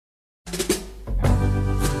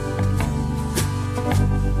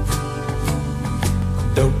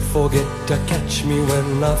catch me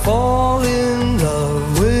when I fall in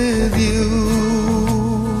love with you.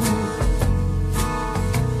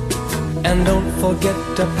 And don't forget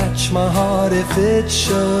to patch my heart if it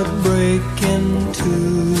should break in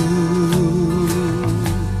two.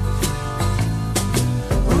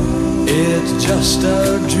 It's just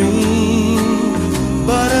a dream,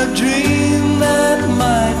 but a dream that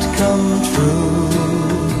might come true.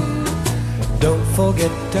 Don't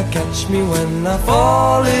forget to catch me when I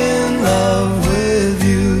fall in love with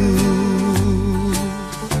you.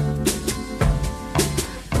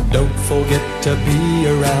 Don't forget to be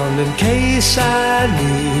around in case I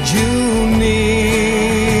need you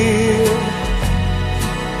near.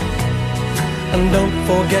 And don't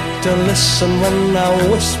forget to listen when I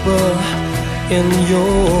whisper in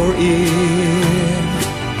your ear.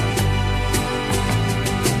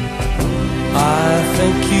 I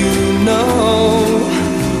think you know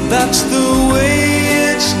that's the way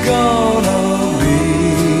it's gonna be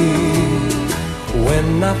when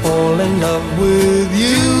I fall in love with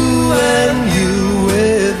you and you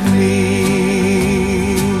with me.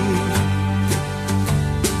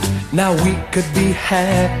 Now we could be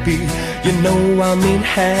happy, you know I mean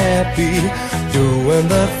happy, doing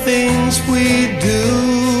the things we do.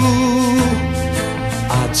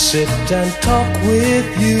 I'd sit and talk with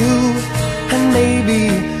you and maybe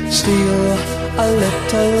steal a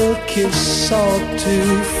little kiss or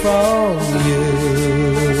two from you.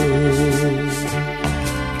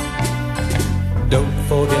 Don't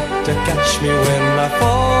forget to catch me when I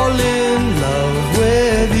fall in love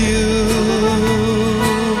with you.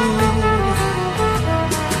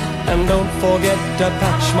 And don't forget to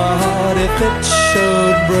patch my heart if it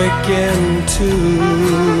should break in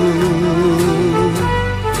two.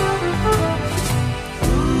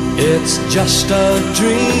 It's just a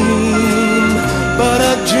dream, but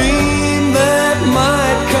a dream that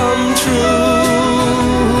might come true.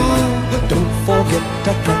 Don't forget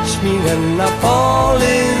to catch me when I fall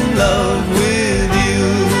in love with you.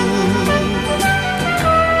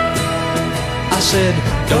 I said,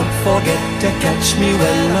 don't forget to catch me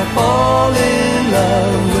when I fall in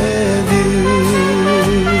love with you.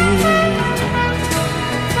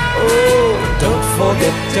 Oh, don't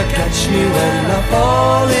forget to catch me when I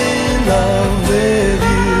fall in love with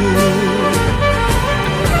you.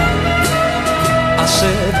 I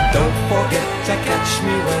said, don't forget to catch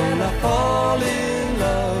me when I fall in